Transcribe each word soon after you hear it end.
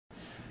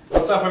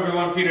What's up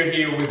everyone, Peter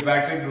here with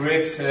Bags and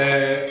Grit.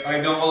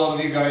 I know a lot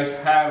of you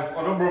guys have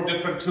a number of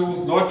different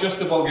tools, not just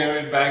the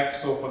Bulgarian bag.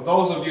 So for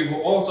those of you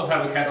who also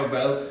have a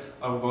kettlebell,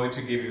 I'm going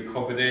to give you a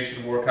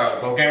combination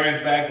workout.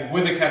 Bulgarian bag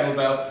with a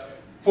kettlebell,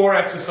 4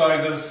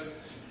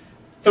 exercises,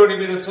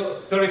 30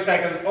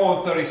 seconds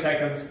on, 30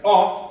 seconds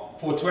off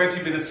for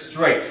 20 minutes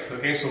straight.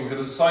 Okay, so we're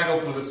going to cycle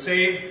through the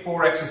same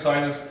 4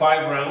 exercises,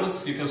 5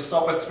 rounds. You can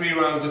stop at 3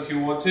 rounds if you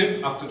want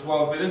to. After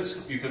 12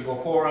 minutes, you can go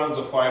 4 rounds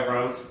or 5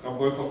 rounds. I'm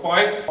going for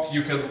 5.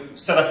 You can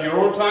set up your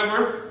own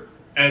timer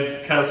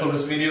and cancel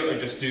this video and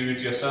just do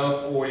it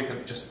yourself, or you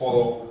can just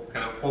follow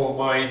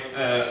my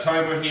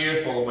timer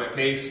here, follow my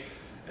pace,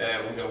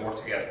 and we're going to work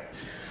together.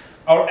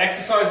 Our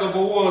exercise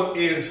number 1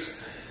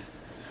 is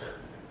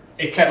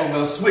a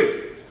kettlebell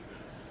swing.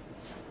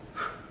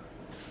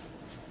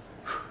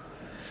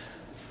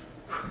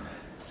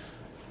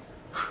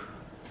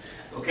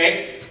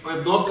 Okay,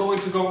 I'm not going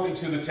to go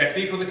into the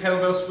technique of the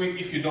kettlebell swing.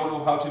 If you don't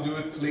know how to do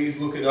it, please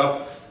look it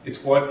up. It's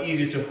quite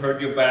easy to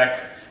hurt your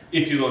back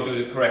if you don't do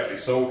it correctly.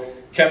 So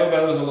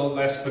kettlebell is a lot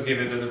less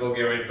forgiving than the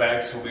Bulgarian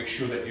bag, so make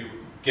sure that you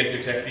get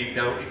your technique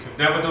down. If you've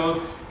never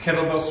done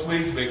kettlebell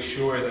swings, make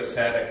sure, as I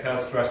said, I can't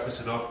stress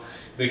this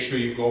enough, make sure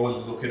you go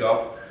and look it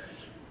up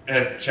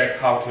and check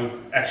how to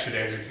actually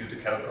execute the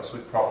kettlebell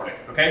swing properly.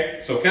 Okay,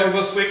 so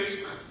kettlebell swings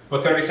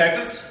for 30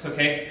 seconds.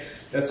 Okay,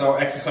 that's our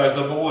exercise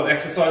number 1.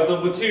 Exercise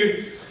number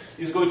 2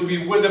 is going to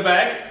be with the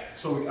bag.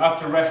 So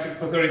after resting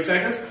for 30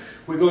 seconds,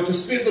 we're going to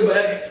spin the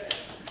bag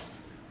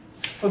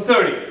for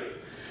 30.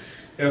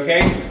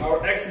 Okay,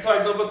 our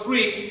exercise number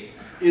 3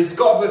 is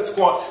goblet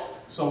squat.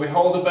 So we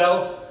hold the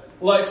bell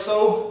like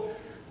so,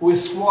 we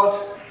squat,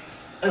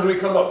 and we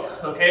come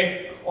up.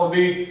 Okay, on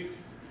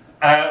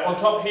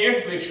top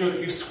here, make sure that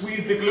you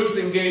squeeze the glutes,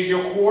 engage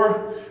your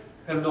core,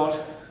 and not,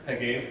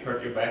 again,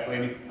 hurt your back or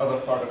any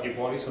other part of your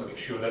body. So make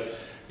sure that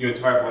your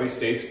entire body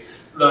stays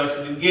nice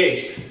and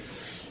engaged.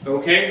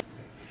 Okay?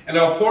 And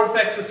our 4th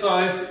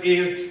exercise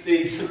is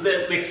the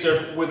cement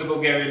mixer with the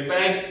Bulgarian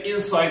bag.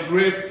 Inside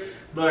grip,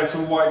 nice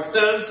and wide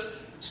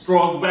stance,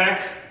 strong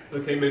back.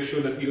 Okay, make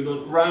sure that you're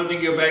not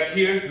rounding your back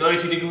here,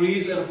 90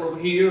 degrees, and from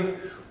here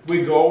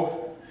we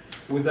go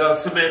with our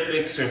cement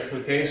mixer.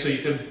 Okay, so you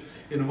can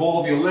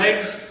involve your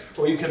legs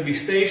or you can be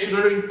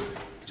stationary.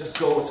 Just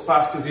go as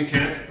fast as you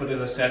can, but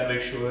as I said,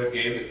 make sure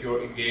again that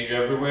you're engaged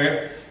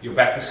everywhere, your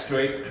back is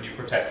straight, and you're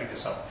protecting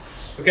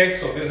yourself. Okay,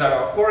 so these are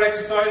our 4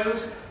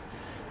 exercises.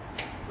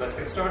 Let's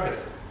get started.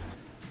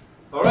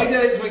 Alright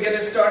guys, we're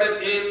getting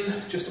started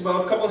in just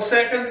about a couple of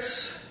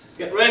seconds.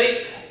 Get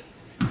ready.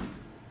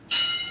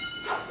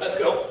 Let's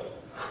go.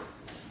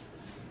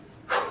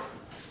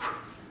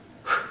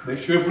 Make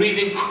sure you're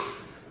breathing.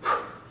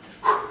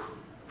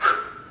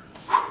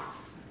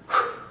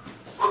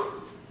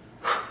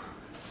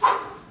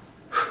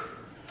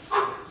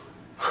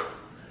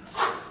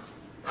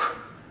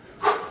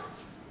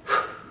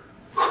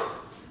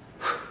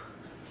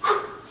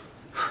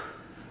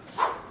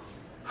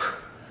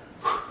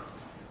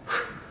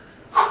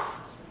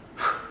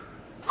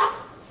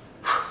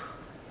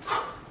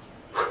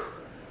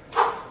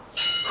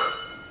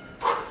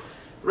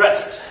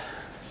 Rest,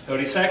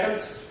 30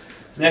 seconds.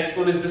 Next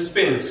one is the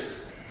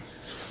spins.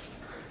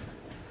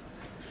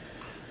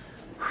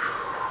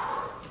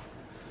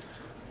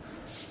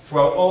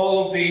 Throughout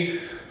all of the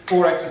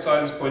 4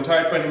 exercises for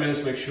entire 20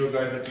 minutes, make sure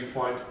guys that you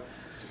find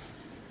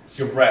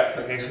your breath.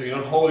 Okay, so you're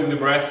not holding the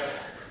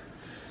breath.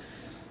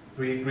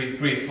 Breathe, breathe,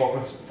 breathe.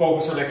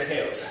 Focus on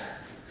exhales.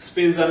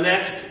 Spins are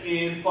next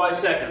in 5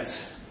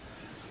 seconds.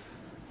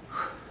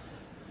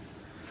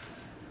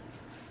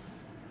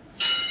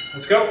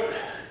 Let's go.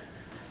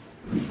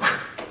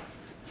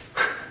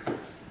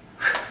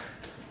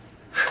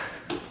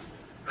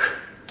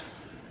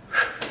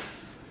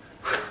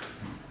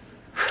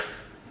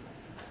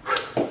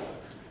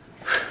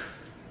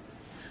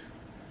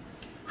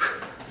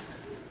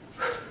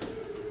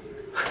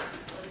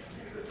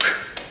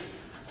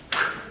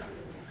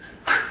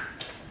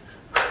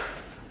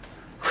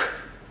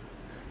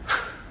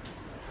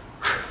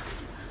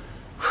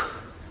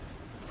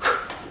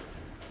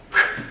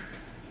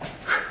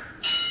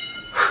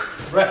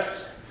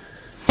 Rest.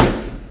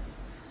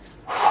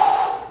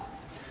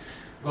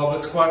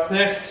 Goblet squats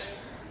next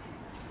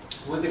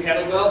with the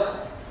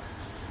kettlebell.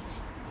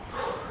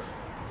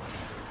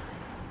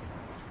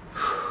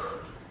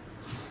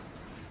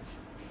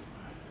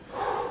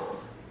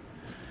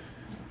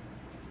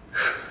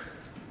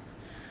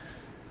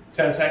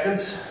 Ten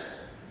seconds.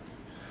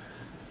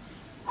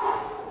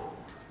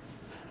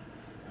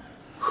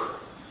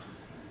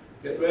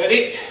 Get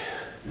ready.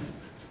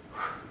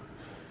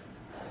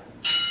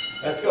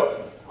 Let's go.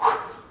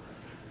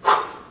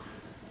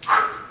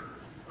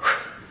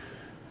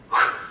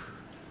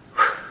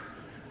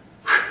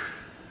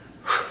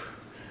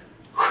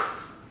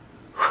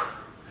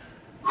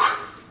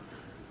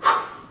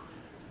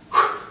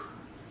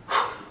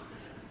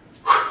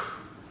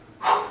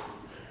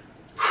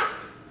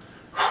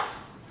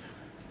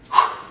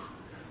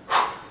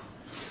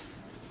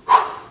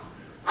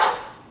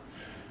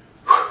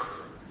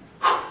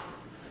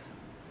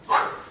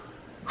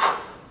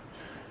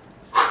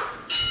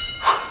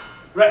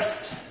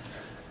 Rest.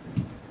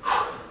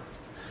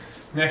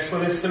 Next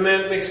one is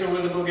cement mixer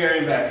with a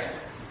Bulgarian bag.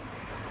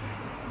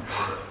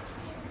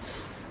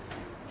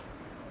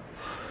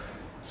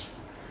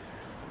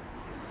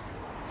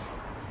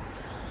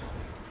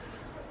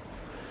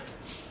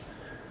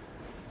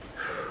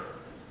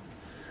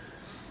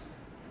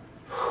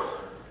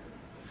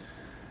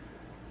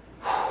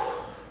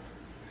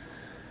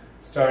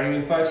 Starting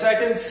in 5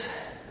 seconds.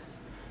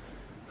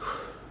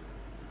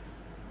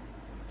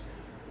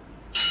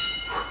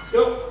 Let's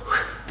go.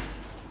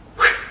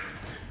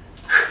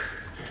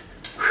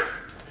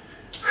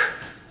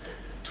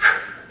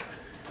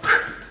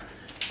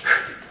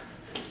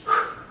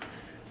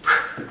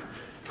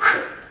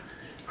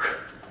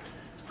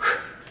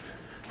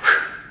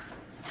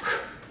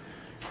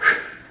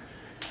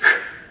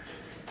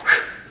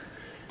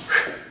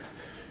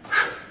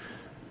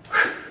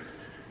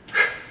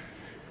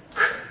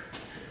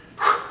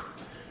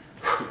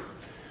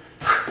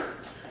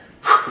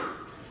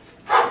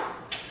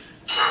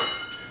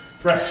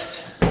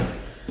 Rest.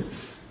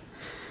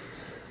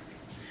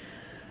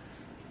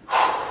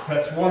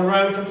 That's 1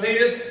 round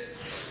completed.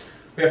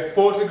 We have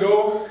 4 to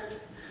go.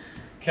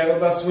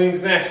 Kettlebell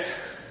swings next.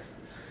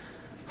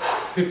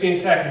 15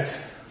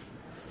 seconds.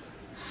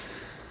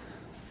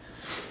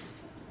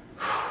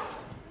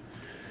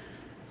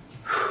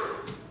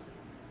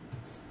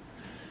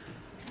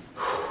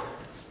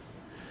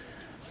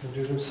 I'll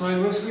do them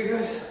sideways for you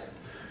guys.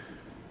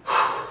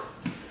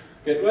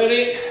 Get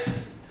ready.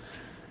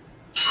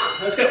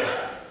 Let's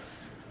go.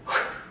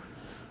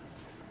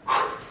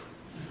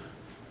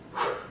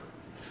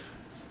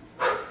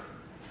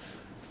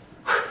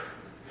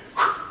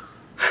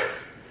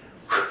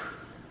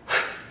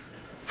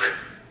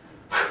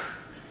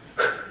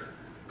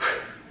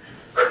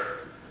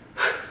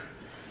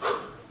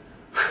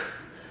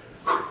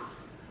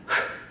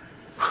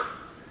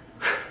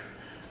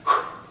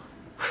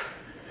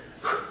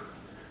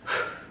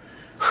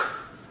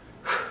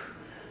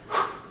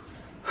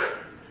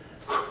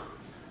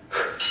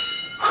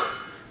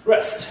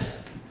 Rest.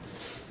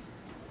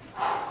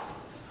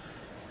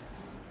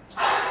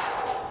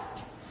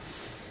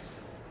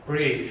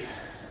 Breathe.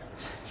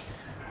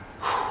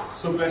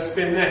 Suples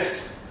spin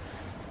next.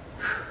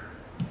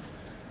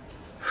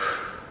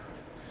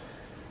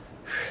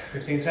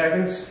 15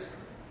 seconds.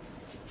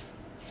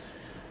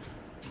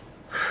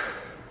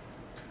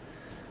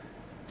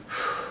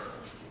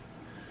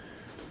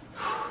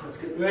 Let's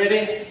get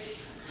ready.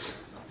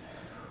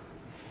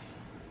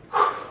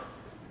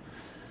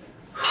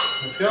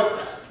 Let's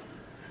go.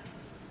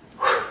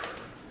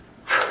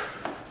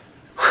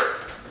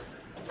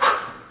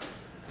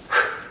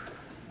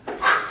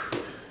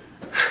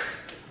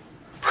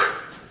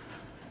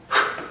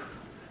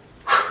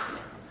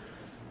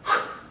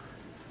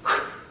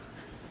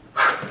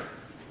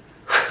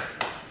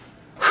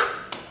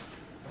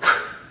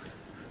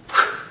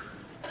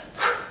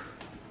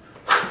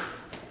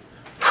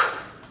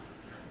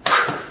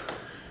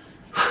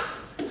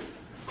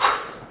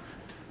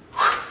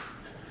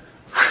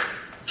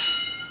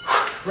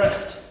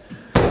 Rest.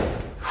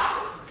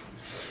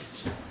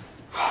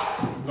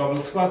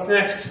 Goblet squats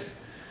next.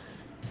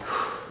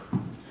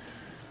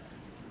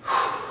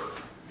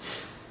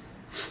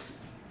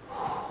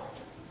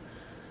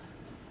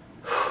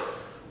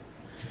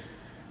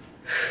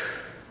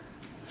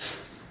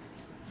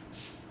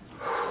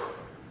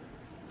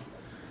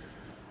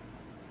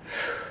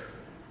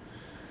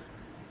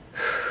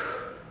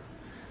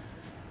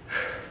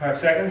 Five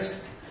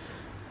seconds.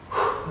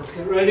 Let's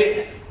get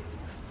ready.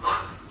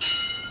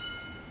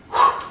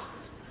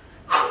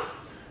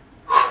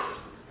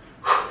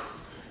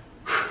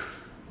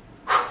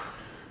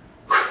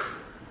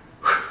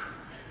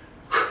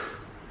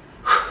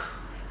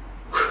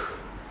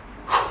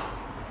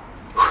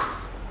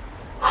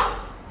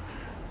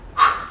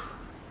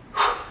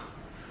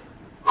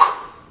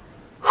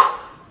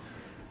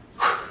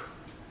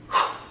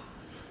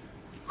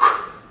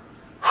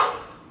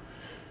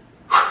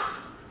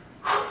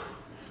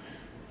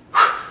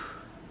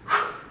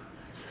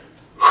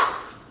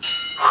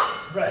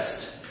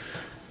 Rest.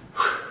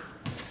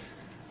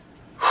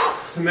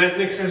 Cement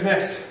mixers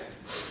next.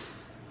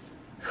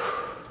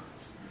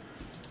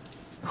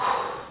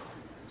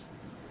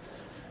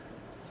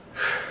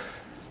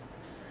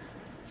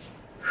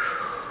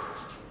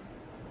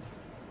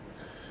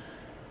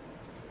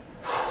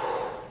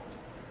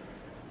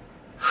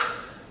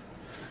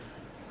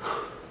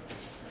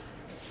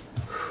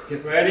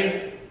 Get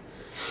ready.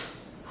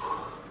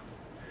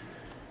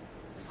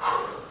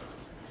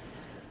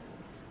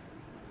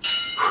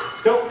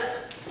 Let's go.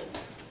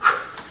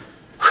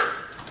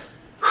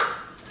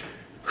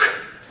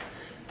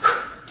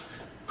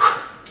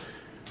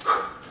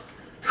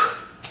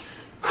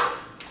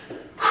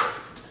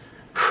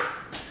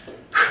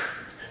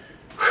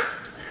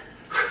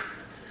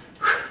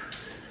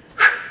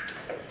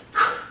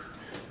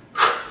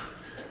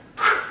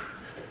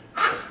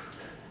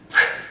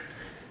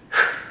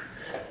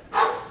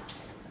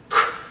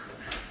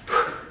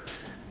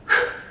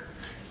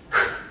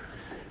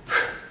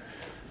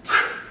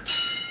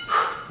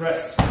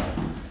 Rest.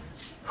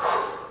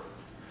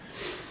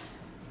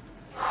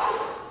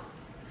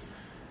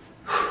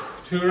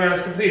 Two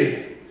rounds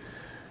completed.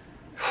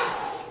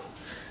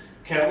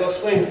 Kettlebell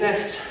swings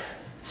next.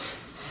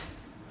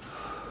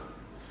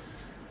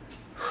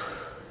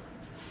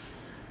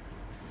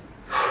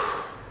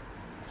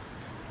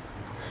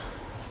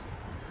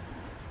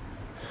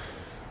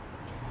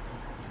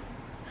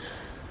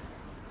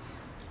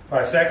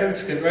 Five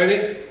seconds, get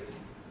ready.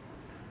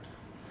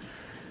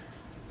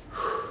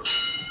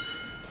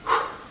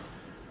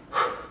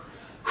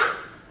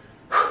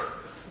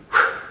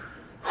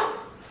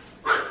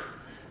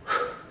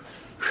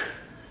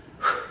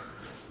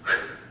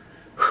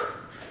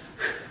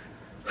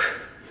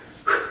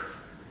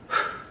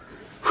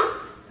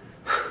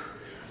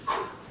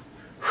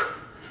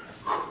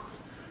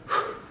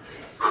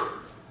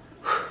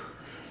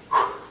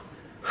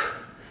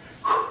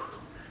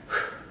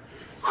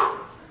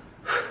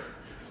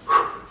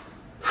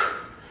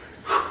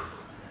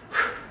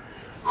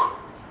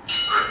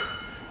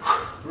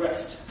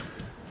 Rest.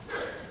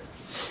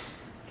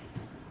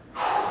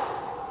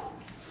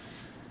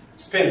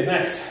 Spins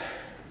next.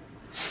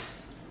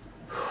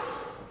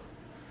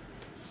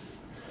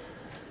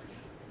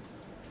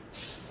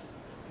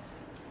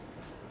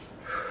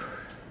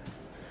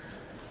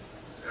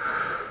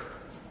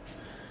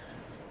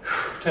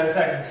 For 10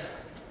 seconds.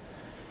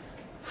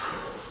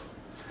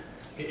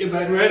 Get your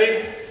bag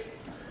ready.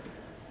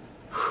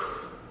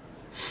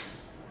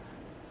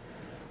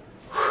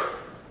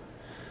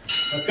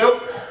 Let's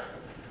go.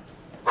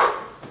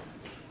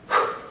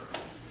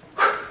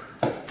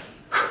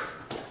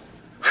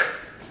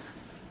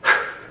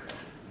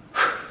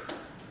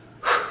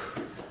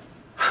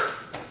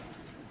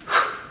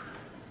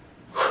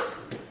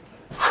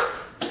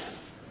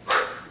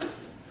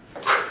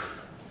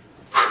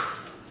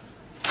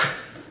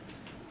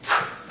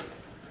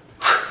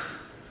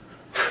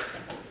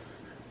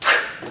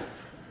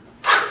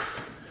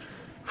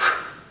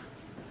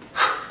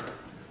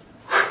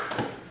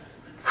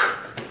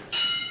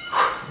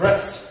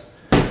 Rest.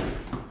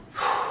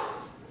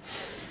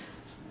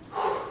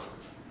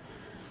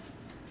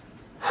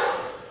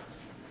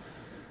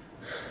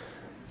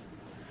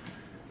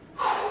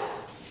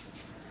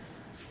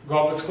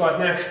 Goblet squat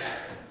next.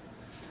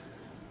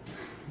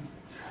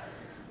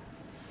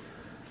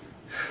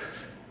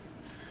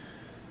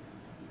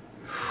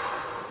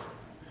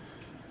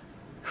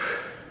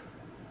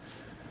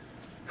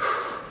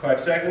 Five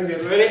seconds,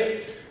 get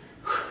ready.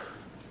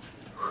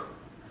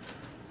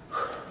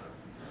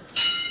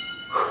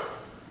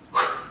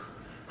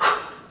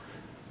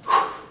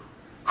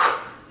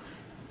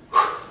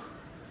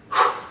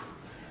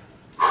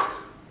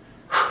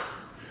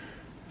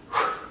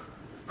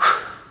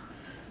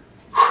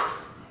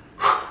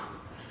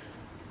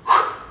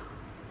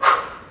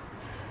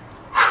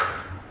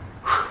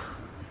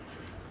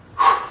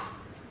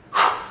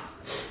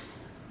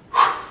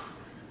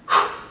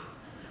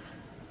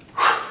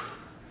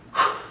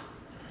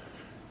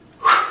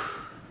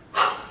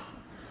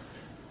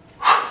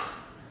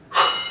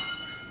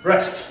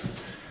 Rest.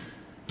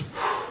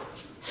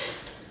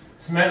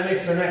 Cement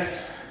mixer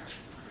next.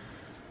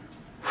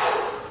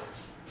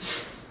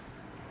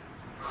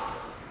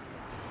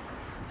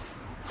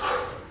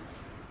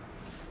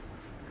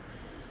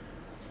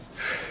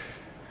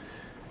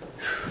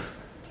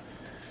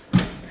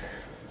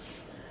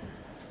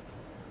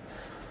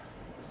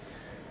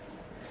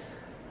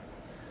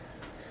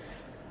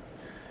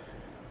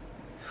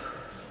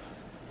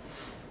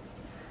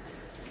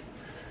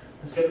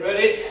 Let's get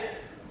ready.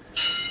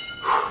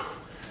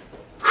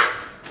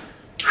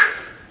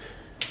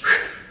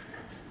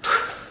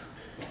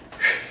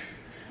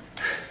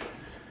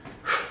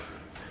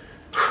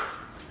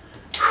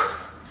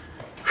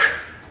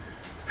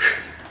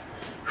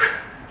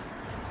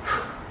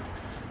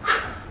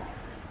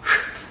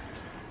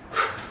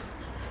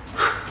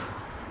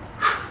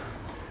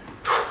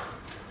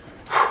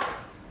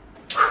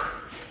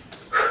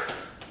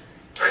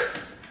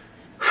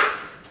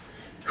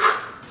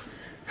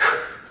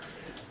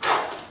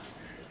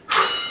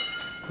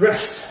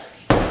 Rest.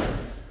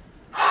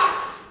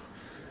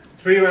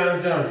 3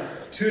 rounds done.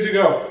 2 to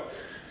go.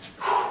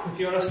 If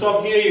you want to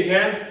stop here, you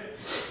can.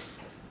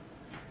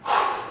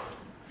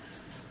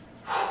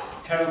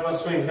 Kettlebell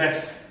swings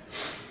next.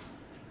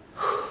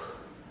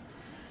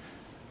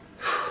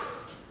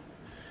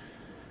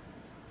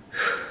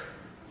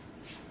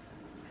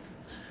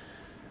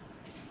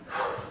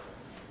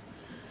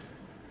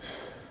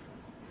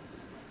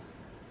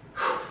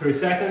 Three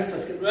seconds.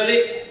 Let's get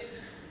ready.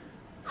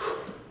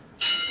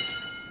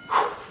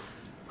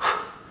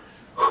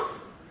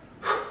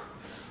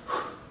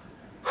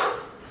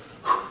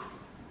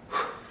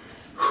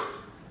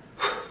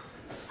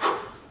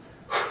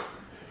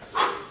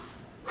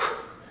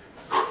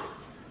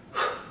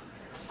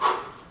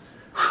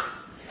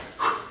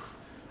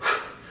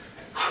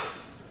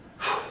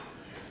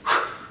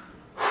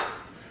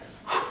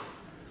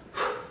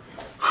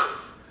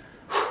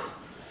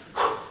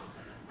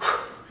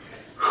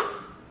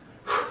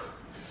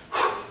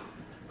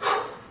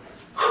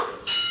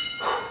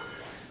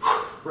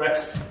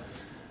 Rest.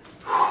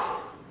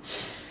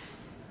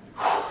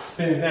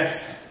 Spins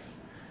next.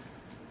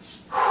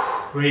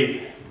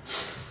 Breathe.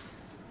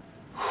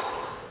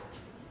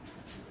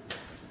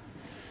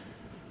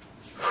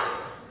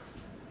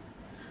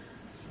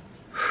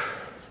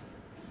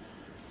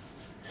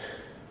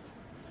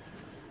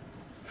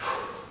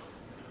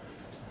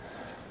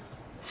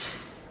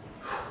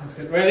 Let's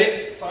get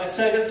ready. 5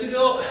 seconds to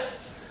go.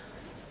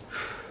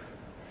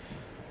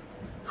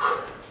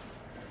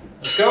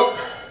 Let's go.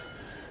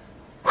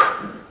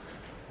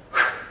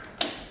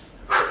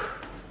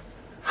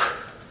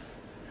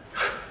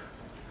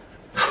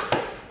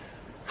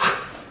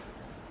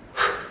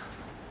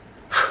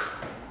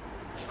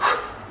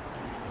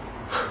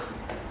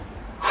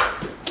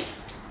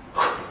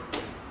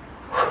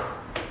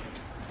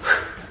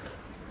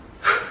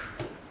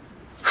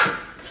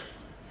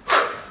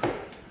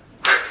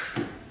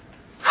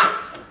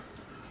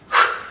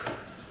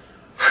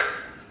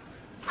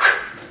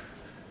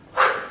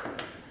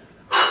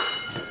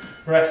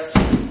 Rest.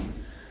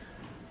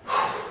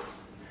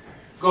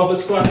 Goblet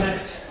squat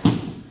next.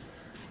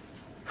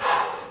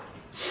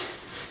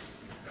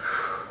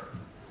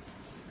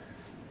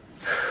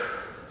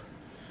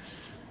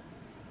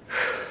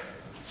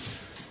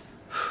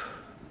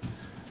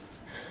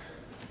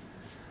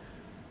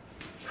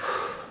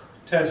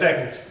 Ten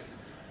seconds.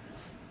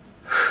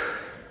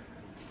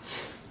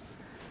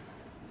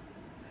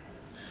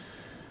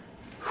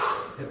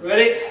 Get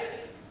ready.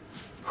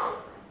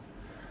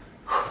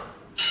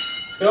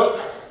 Let's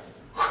go.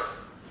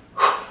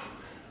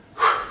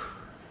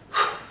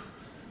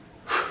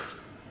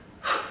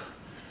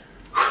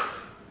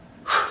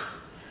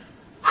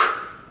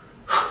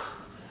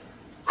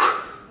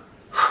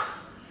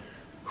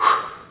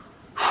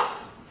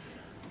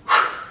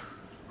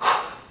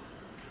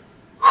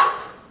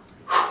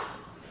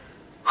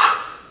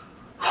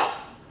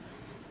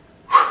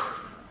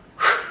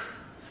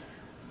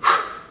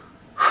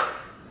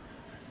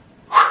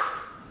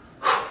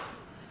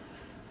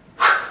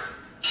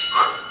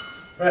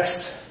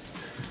 Rest.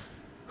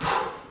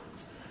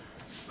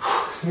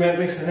 Cement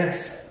mixer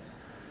next.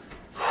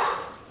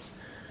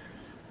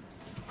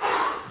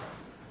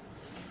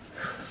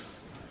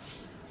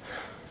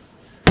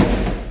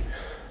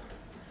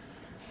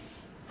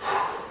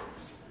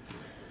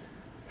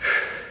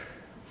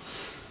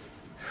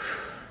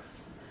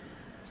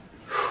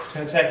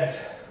 Ten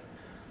seconds.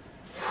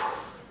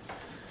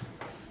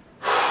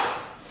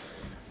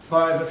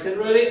 5, let's get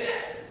ready.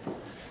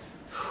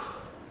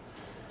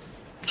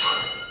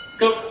 Let's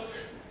go.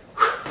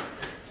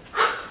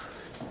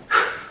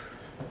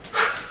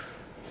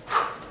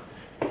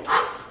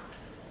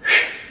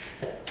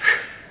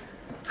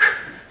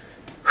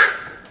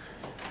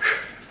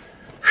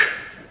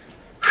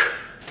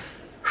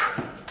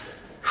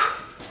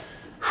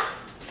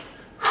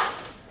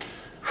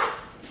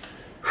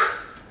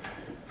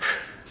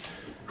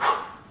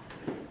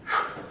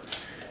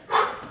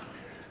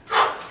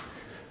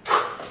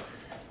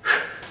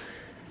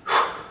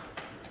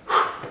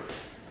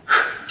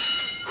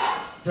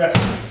 Rest.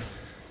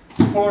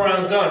 4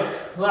 rounds done.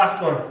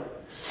 Last one.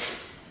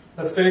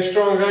 Let's finish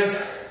strong,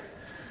 guys.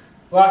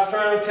 Last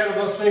round,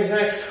 kettlebell swings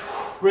next.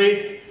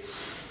 Breathe.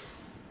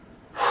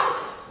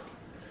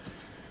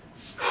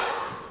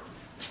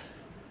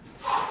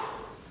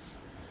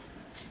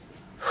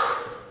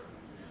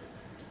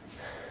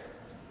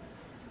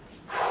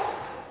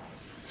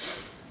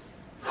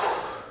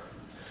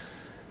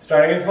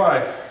 Starting in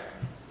 5.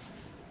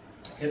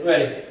 Get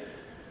ready.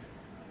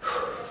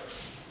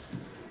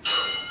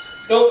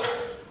 Let's go.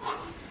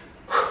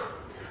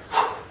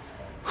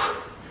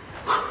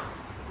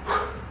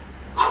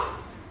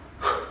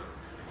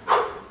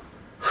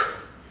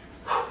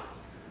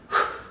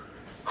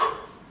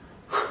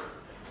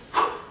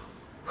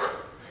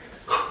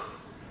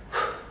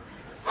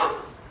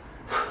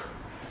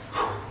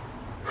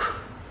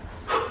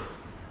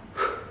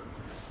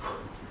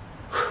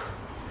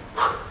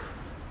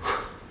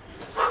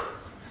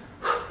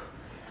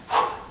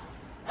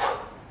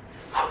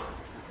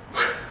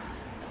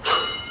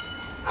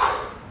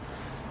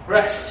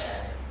 Rest.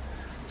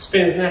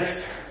 Spins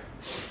next.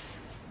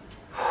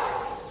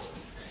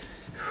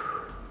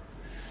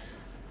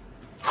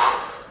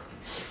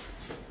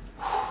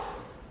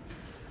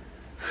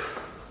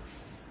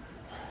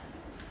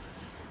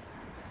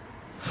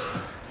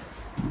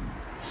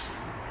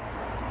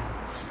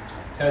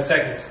 Ten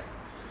seconds.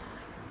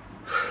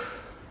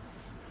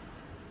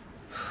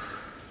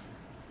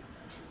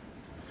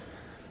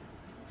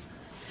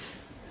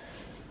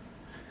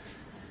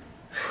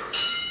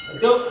 Let's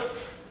go.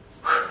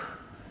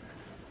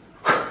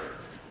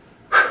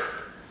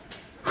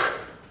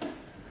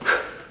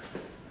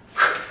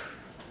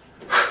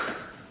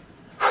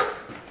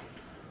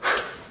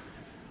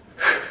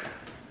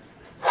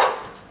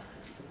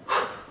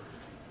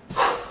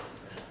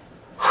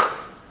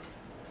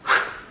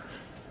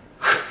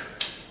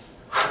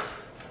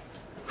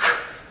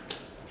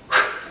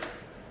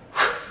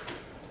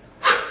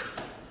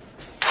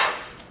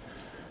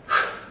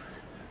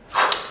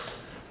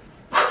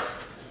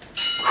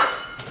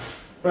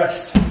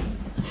 Rest.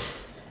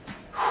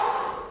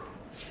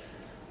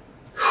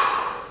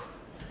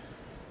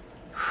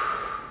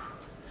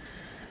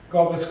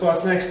 Goblet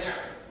squats next.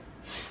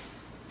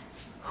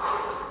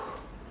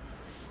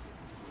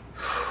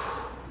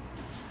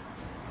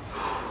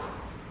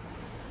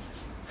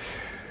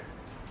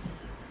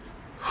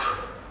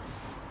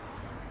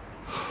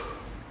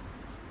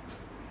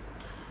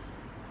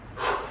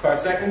 5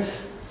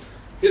 seconds.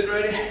 Get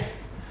ready.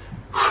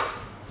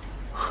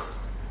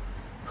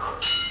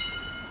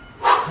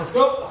 Let's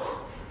go.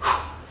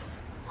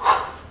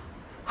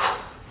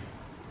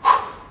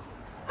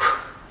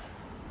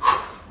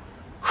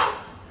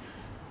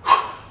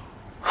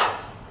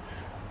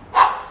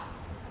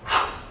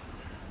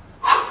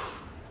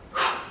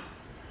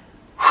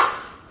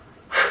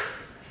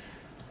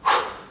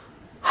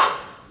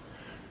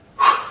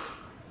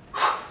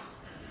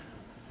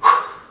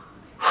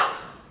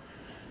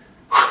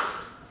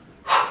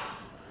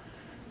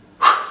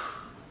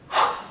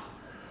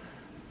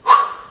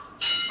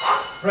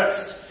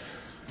 Rest.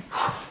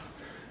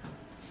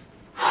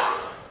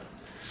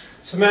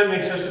 Cement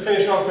mixers to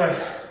finish off,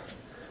 guys.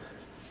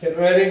 Get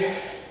ready.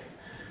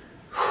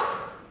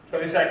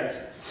 20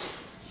 seconds.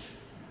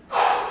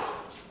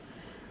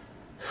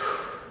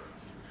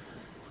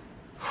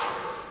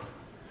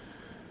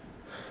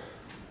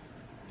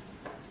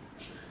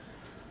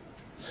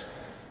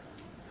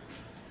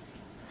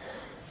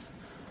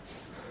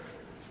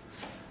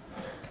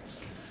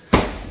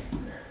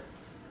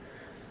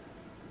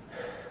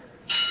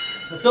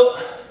 Let's go.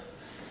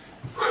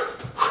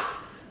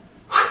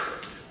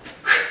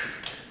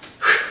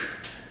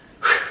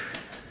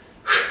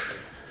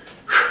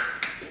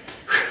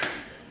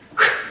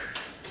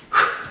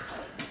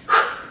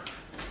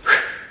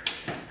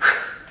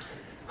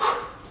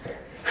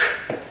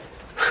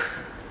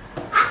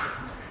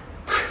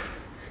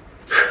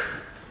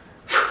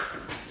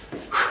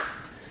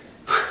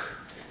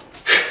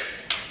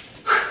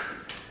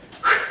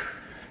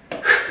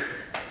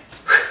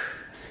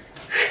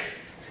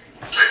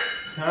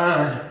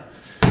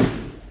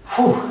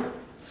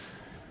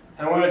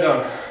 And we're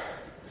done.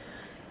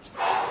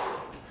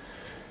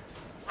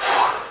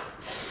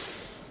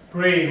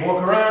 Breathe,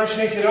 walk around,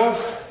 shake it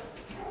off.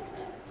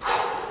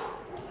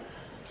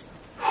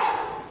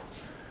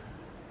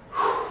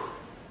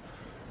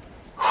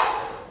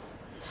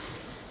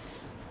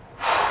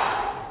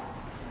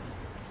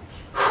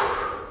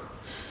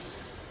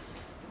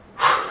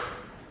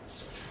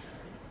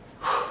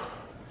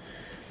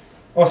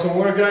 Awesome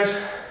work,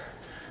 guys.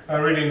 I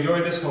really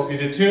enjoyed this, hope you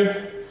did too.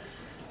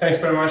 Thanks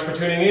very much for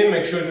tuning in.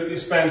 Make sure that you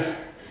spend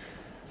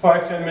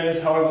 5-10 minutes,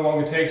 however long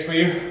it takes for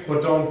you,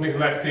 but don't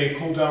neglect the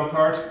cool down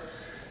part.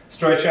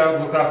 Stretch out,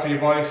 look after your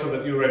body so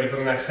that you're ready for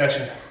the next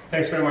session.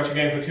 Thanks very much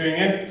again for tuning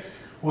in.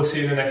 We'll see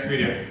you in the next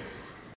video.